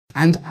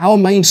And our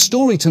main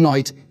story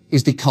tonight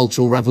is the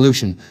Cultural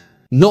Revolution.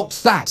 Not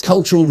that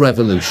Cultural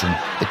Revolution.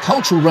 The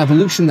Cultural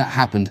Revolution that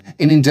happened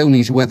in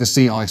Indonesia, where the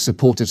CIA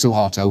supported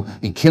Suharto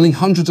in killing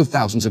hundreds of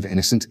thousands of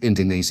innocent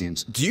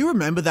Indonesians. Do you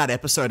remember that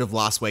episode of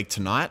Last Week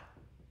Tonight?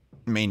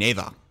 Me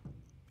neither.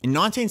 In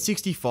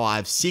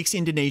 1965, 6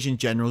 Indonesian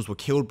generals were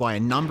killed by a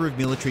number of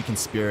military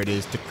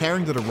conspirators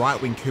declaring that a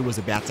right-wing coup was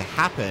about to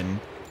happen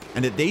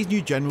and that these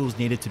new generals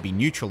needed to be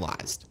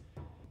neutralised.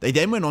 They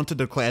then went on to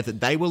declare that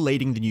they were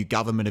leading the new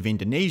government of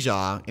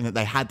Indonesia and that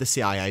they had the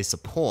CIA's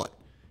support.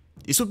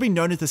 This would be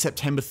known as the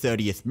September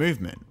 30th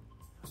movement.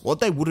 What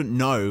they wouldn't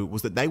know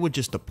was that they were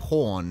just a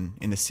pawn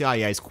in the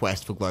CIA's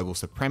quest for global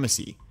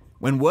supremacy.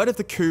 When word of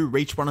the coup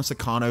reached one of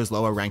Sukarno's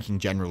lower-ranking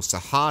generals,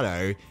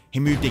 Suharto, he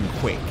moved in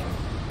quick,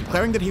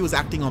 declaring that he was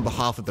acting on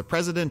behalf of the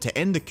president to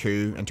end the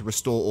coup and to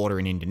restore order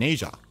in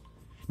Indonesia.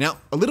 Now,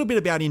 a little bit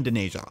about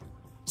Indonesia.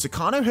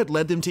 Sukarno had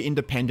led them to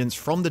independence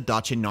from the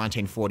Dutch in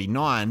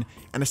 1949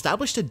 and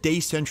established a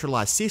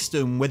decentralised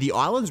system where the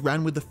islands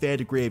ran with a fair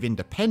degree of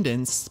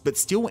independence, but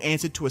still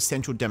answered to a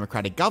central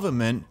democratic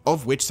government,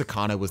 of which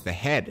Sukarno was the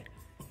head.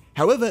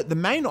 However, the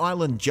main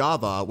island,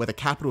 Java, where the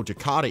capital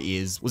Jakarta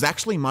is, was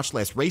actually much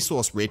less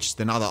resource-rich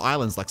than other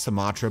islands like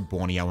Sumatra,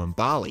 Borneo and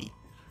Bali.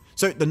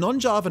 So the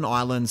non-Javan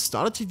islands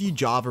started to view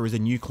Java as a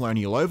new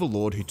colonial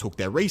overlord who took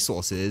their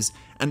resources,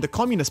 and the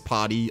Communist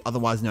Party,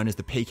 otherwise known as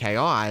the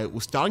PKI,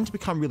 was starting to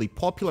become really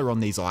popular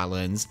on these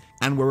islands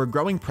and were a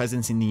growing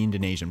presence in the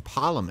Indonesian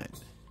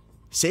parliament.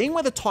 Seeing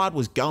where the tide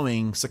was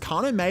going,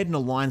 Sukarno made an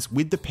alliance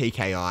with the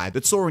PKI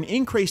that saw an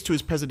increase to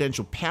his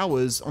presidential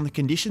powers on the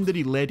condition that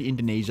he led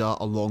Indonesia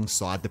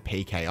alongside the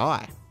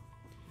PKI.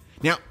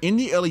 Now, in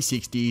the early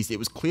 60s, it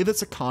was clear that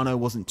Sukarno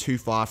wasn't too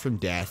far from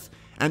death,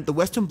 and the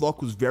Western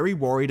Bloc was very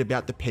worried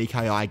about the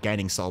PKI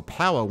gaining sole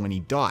power when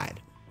he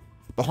died.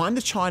 Behind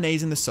the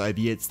Chinese and the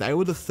Soviets, they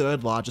were the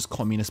third largest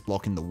communist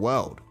bloc in the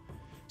world.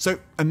 So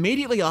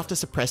immediately after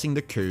suppressing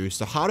the coup,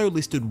 Suharto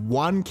listed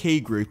one key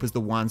group as the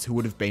ones who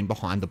would have been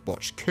behind the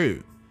botched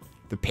coup,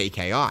 the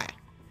PKI.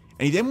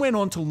 And he then went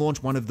on to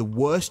launch one of the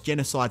worst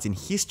genocides in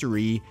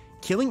history,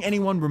 killing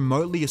anyone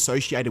remotely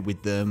associated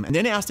with them, and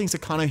then ousting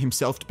Sukarno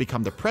himself to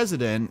become the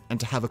president and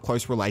to have a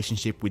close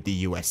relationship with the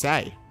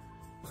USA.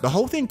 The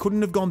whole thing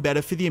couldn't have gone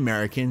better for the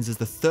Americans, as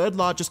the third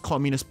largest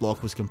communist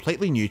bloc was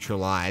completely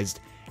neutralised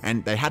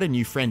and they had a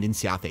new friend in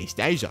Southeast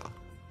Asia.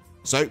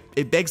 So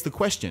it begs the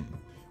question,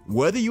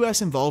 were the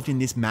US involved in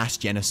this mass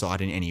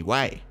genocide in any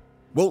way?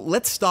 Well,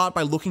 let's start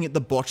by looking at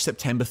the botched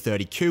September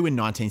 30 coup in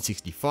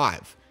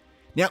 1965.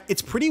 Now,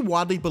 it's pretty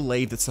widely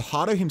believed that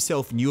Suharto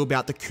himself knew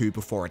about the coup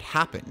before it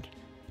happened.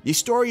 This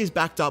story is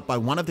backed up by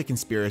one of the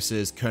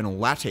conspirators, Colonel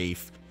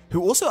Latif,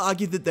 who also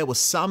argued that there were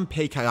some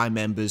PKI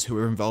members who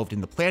were involved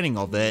in the planning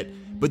of it,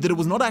 but that it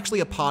was not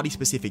actually a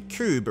party-specific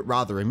coup, but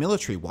rather a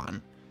military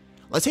one.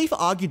 Latif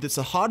argued that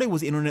Suharto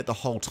was in on it the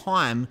whole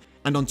time,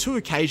 and on 2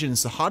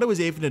 occasions, Suharto was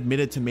even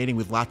admitted to meeting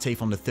with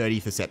Latif on the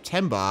 30th of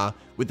September,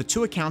 with the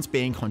 2 accounts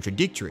being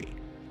contradictory.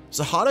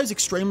 Suharto's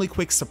extremely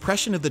quick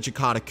suppression of the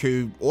Jakarta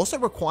coup also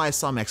requires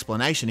some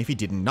explanation if he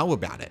didn't know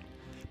about it.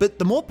 But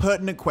the more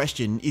pertinent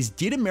question is,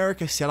 did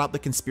America set up the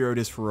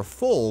conspirators for a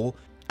fall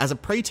as a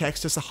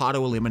pretext to Suharto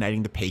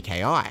eliminating the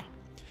PKI?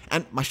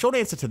 And my short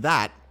answer to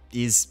that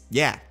is,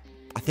 yeah,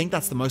 I think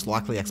that's the most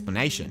likely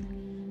explanation.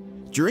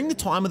 During the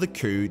time of the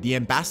coup, the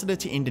ambassador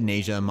to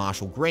Indonesia,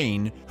 Marshall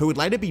Green, who would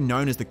later be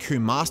known as the coup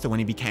master when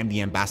he became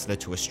the ambassador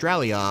to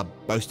Australia,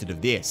 boasted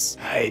of this.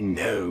 I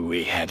know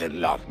we had a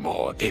lot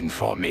more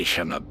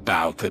information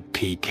about the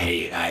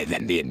PKI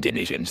than the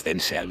Indonesians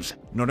themselves.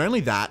 Not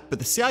only that, but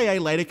the CIA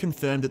later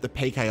confirmed that the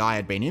PKI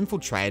had been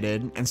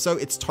infiltrated, and so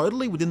it's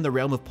totally within the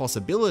realm of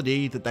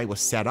possibility that they were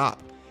set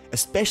up,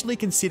 especially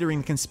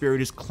considering the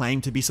conspirators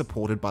claimed to be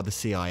supported by the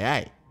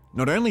CIA.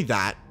 Not only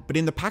that, but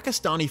in the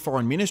Pakistani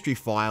Foreign Ministry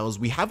files,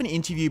 we have an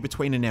interview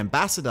between an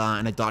ambassador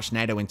and a Dutch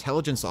NATO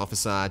intelligence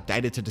officer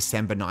dated to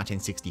December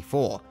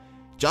 1964,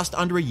 just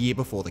under a year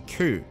before the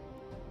coup.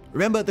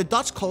 Remember, the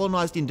Dutch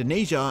colonised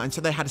Indonesia, and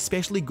so they had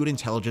especially good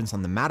intelligence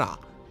on the matter.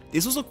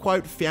 This was a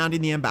quote found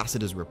in the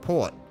ambassador's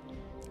report.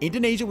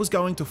 Indonesia was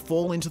going to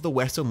fall into the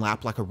Western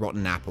lap like a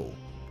rotten apple.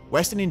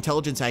 Western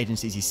intelligence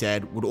agencies, he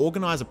said, would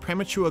organise a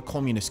premature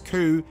communist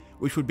coup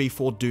which would be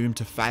foredoomed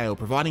to fail,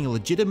 providing a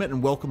legitimate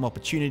and welcome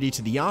opportunity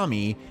to the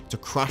army to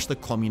crush the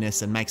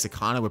communists and make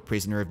Sukarno a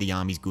prisoner of the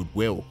army's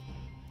goodwill.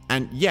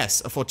 And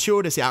yes, a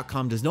fortuitous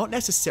outcome does not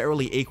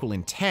necessarily equal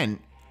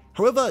intent.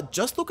 However,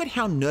 just look at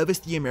how nervous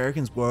the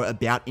Americans were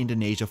about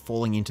Indonesia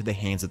falling into the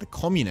hands of the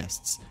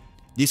communists.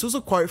 This was a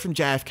quote from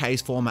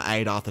JFK's former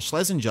aide Arthur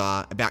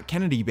Schlesinger about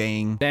Kennedy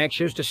being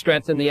anxious to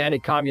strengthen the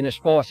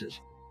anti-communist forces,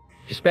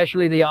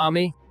 especially the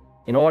army,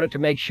 in order to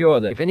make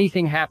sure that if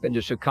anything happened to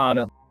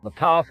Sukarno, the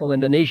powerful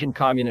Indonesian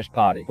Communist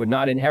Party would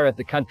not inherit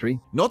the country.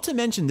 Not to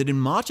mention that in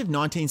March of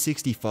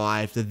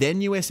 1965, the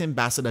then US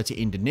ambassador to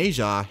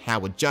Indonesia,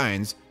 Howard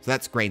Jones, so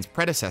that's Green's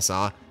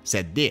predecessor,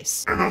 said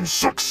this. An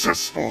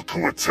unsuccessful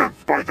coup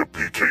attempt by the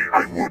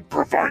PKI would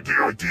provide the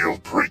ideal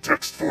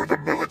pretext for the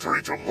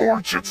military to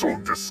launch its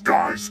own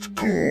disguised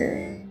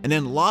coup. And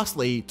then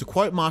lastly, to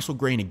quote Marshall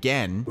Green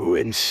again,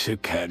 when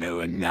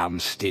Sukarno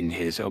announced in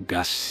his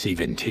August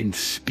 17th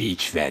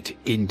speech that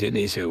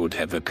Indonesia would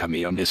have a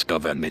communist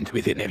government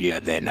within a year,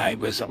 then I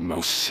was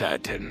almost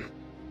certain.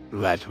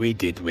 What we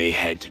did, we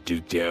had to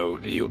do.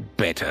 You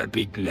better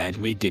be glad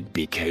we did,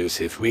 because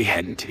if we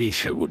hadn't,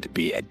 Asia would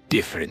be a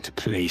different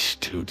place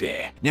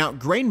today. Now,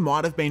 Green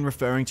might have been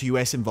referring to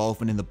US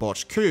involvement in the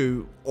botched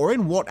coup, or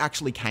in what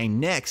actually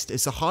came next,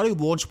 as Suharto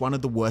launched one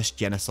of the worst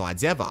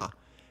genocides ever.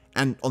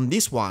 And on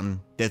this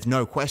one, there's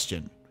no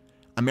question.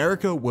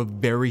 America were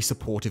very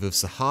supportive of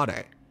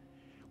Suharto.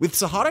 With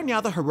Suharto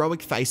now the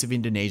heroic face of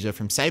Indonesia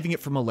from saving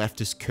it from a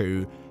leftist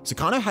coup,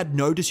 Sukarno had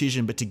no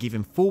decision but to give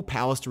him full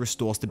powers to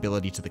restore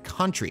stability to the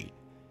country.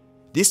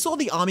 This saw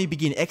the army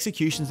begin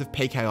executions of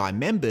PKI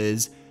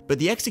members, but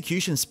the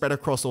executions spread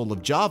across all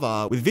of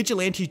Java, with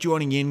vigilantes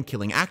joining in,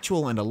 killing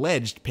actual and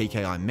alleged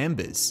PKI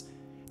members.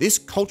 This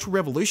cultural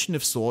revolution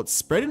of sorts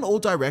spread in all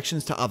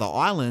directions to other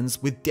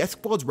islands, with death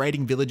squads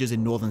raiding villages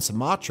in northern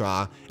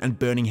Sumatra and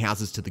burning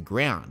houses to the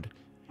ground.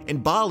 In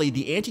Bali,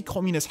 the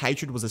anti-communist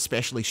hatred was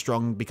especially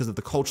strong because of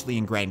the culturally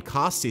ingrained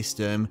caste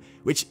system,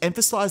 which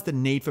emphasized the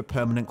need for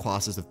permanent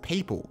classes of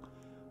people.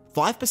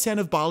 5%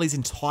 of Bali's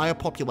entire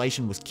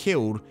population was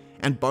killed,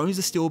 and bones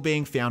are still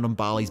being found on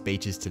Bali's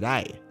beaches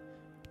today.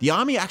 The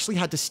army actually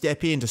had to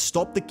step in to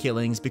stop the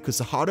killings because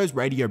Suharto's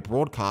radio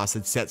broadcast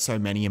had set so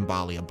many in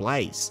Bali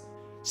ablaze.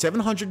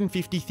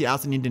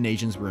 750,000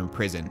 Indonesians were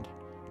imprisoned.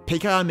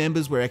 PKI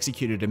members were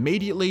executed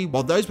immediately,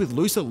 while those with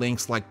looser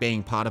links like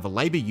being part of a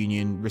labour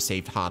union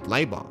received hard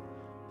labour.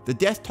 The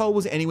death toll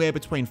was anywhere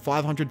between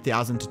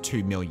 500,000 to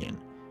 2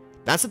 million.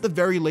 That's at the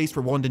very least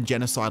Rwandan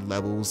genocide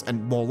levels,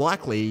 and more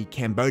likely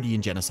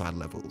Cambodian genocide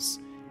levels.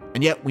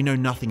 And yet we know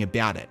nothing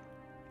about it.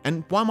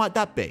 And why might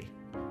that be?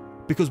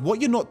 Because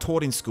what you're not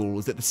taught in school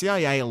is that the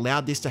CIA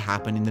allowed this to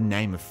happen in the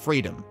name of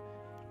freedom.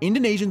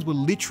 Indonesians were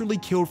literally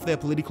killed for their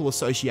political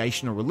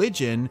association or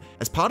religion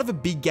as part of a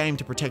big game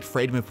to protect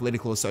freedom of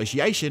political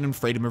association and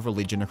freedom of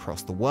religion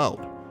across the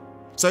world.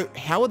 So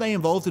how are they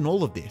involved in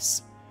all of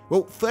this?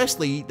 Well,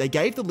 firstly, they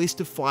gave the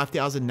list of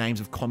 5,000 names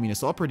of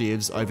communist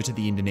operatives over to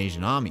the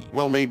Indonesian army.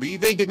 Well, maybe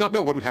they did not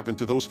know what would happen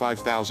to those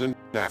 5,000.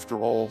 After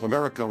all,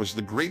 America was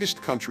the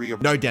greatest country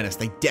of— No, Dennis,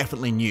 they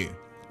definitely knew.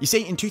 You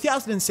see, in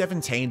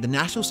 2017, the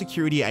National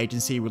Security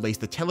Agency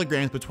released the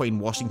telegrams between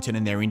Washington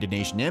and their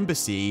Indonesian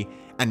embassy,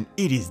 and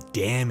it is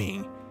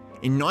damning.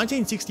 In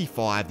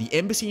 1965, the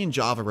embassy in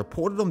Java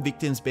reported on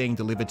victims being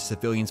delivered to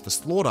civilians for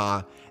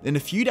slaughter, then a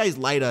few days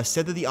later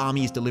said that the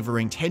army is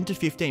delivering 10 to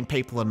 15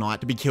 people a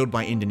night to be killed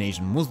by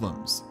Indonesian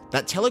Muslims.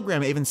 That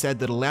telegram even said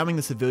that allowing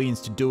the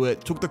civilians to do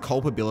it took the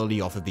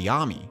culpability off of the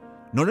army.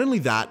 Not only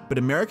that, but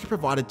America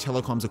provided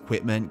telecoms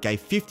equipment, gave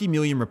 50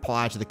 million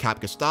reply to the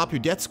Cap Gestapo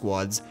death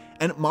squads,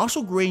 and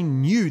Marshall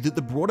Green knew that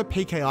the broader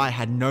PKI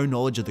had no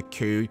knowledge of the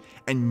coup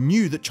and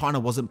knew that China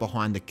wasn't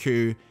behind the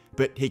coup,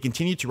 but he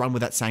continued to run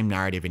with that same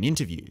narrative in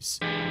interviews.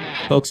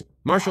 Folks,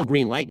 Marshall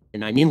Green lied,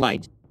 and I mean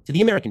lied, to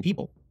the American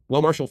people.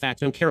 Well, Marshall,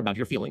 facts don't care about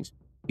your feelings.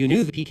 You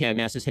knew the PKI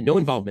masses had no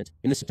involvement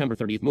in the September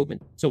 30th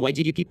movement, so why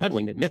did you keep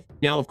peddling that myth?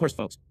 Now, of course,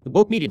 folks, the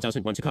woke media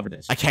doesn't want to cover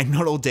this. Okay,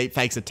 not all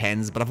deepfakes are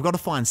 10s, but I've got to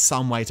find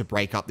some way to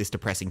break up this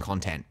depressing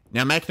content.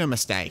 Now, make no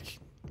mistake,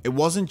 it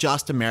wasn't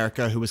just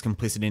America who was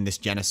complicit in this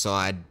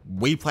genocide,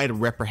 we played a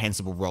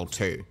reprehensible role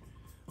too.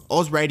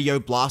 Oz Radio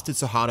blasted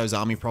Suharto's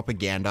army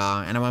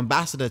propaganda, and our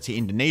ambassador to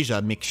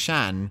Indonesia, Mick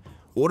Shan,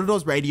 ordered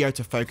Oz Radio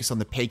to focus on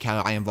the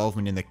PKI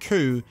involvement in the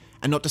coup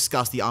and not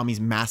discuss the army's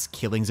mass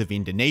killings of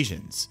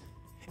Indonesians.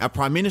 Our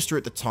Prime Minister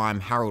at the time,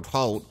 Harold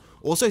Holt,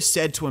 also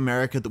said to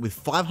America that with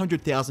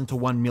 500,000 to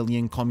 1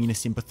 million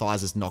communist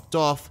sympathizers knocked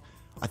off,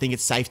 I think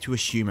it's safe to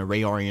assume a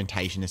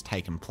reorientation has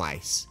taken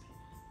place.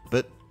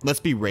 But let's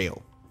be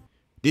real.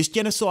 This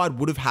genocide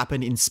would have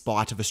happened in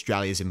spite of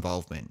Australia's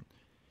involvement.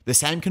 The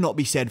same cannot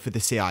be said for the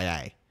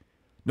CIA.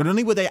 Not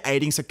only were they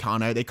aiding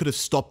Sukarno, they could have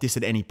stopped this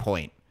at any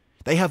point.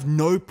 They have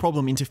no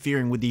problem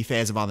interfering with the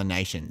affairs of other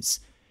nations.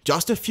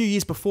 Just a few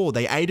years before,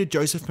 they aided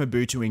Joseph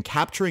Mobutu in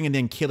capturing and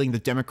then killing the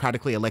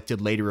democratically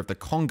elected leader of the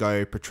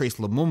Congo, Patrice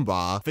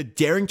Lumumba, for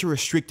daring to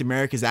restrict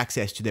America's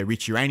access to their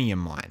rich uranium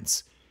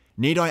mines.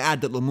 Need I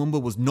add that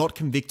Lumumba was not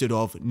convicted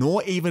of,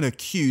 nor even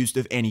accused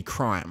of any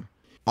crime.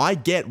 I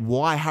get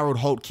why Harold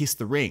Holt kissed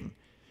the ring.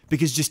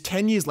 Because just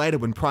 10 years later,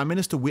 when Prime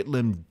Minister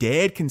Whitlam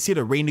dared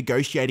consider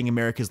renegotiating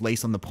America's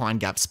lease on the Pine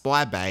Gap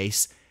spy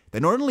base,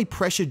 they not only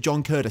pressured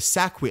John Kerr to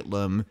sack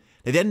Whitlam,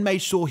 they then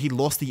made sure he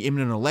lost the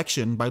imminent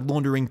election by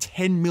laundering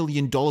 $10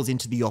 million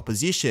into the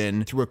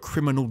opposition through a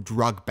criminal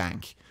drug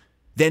bank.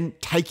 Then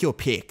take your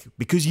pick,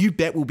 because you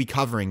bet we'll be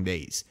covering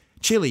these.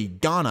 Chile,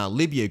 Ghana,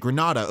 Libya,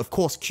 Grenada, of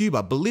course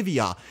Cuba,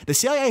 Bolivia. The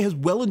CIA has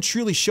well and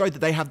truly showed that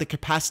they have the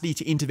capacity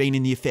to intervene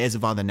in the affairs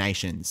of other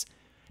nations.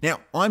 Now,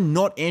 I'm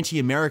not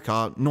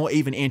anti-America, nor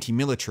even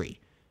anti-military.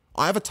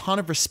 I have a ton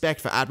of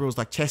respect for admirals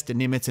like Chester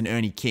Nimitz and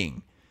Ernie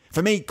King.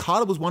 For me,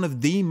 Carter was one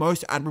of the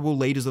most admirable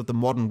leaders of the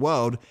modern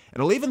world,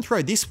 and I'll even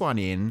throw this one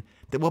in,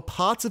 there were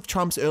parts of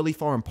Trump's early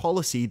foreign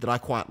policy that I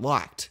quite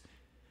liked.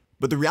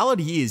 But the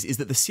reality is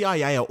that the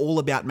CIA are all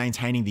about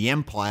maintaining the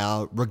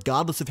empire,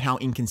 regardless of how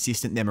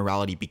inconsistent their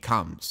morality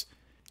becomes.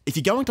 If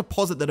you're going to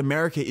posit that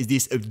America is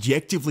this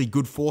objectively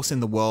good force in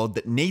the world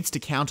that needs to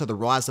counter the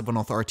rise of an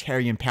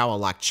authoritarian power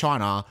like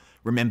China,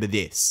 remember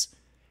this.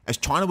 As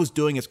China was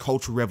doing its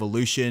Cultural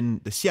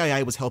Revolution, the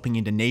CIA was helping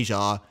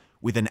Indonesia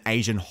with an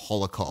Asian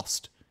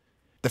Holocaust.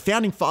 The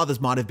founding fathers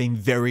might have been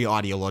very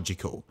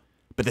ideological,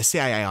 but the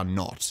CIA are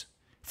not.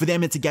 For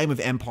them, it's a game of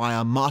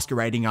empire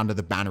masquerading under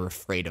the banner of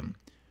freedom.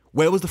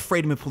 Where was the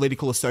freedom of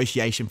political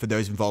association for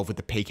those involved with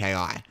the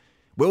PKI?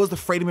 Where was the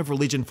freedom of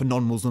religion for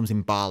non-Muslims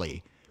in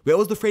Bali? Where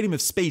was the freedom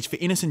of speech for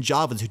innocent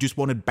Javans who just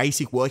wanted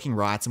basic working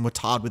rights and were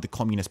tarred with the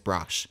communist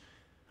brush?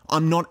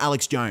 I'm not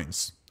Alex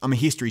Jones. I'm a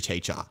history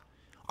teacher.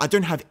 I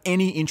don't have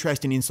any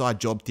interest in inside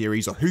job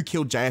theories or who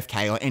killed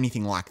JFK or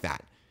anything like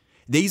that.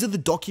 These are the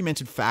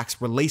documented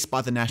facts released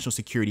by the National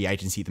Security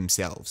Agency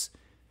themselves.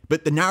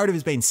 But the narrative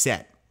has been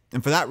set,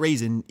 and for that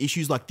reason,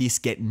 issues like this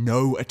get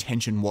no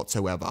attention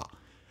whatsoever.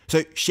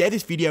 So share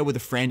this video with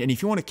a friend, and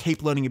if you want to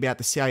keep learning about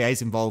the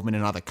CIA's involvement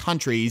in other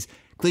countries,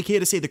 click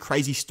here to see the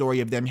crazy story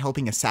of them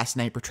helping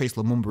assassinate Patrice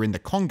Lumumba in the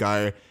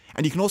Congo,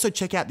 and you can also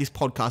check out this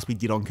podcast we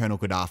did on Colonel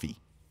Gaddafi.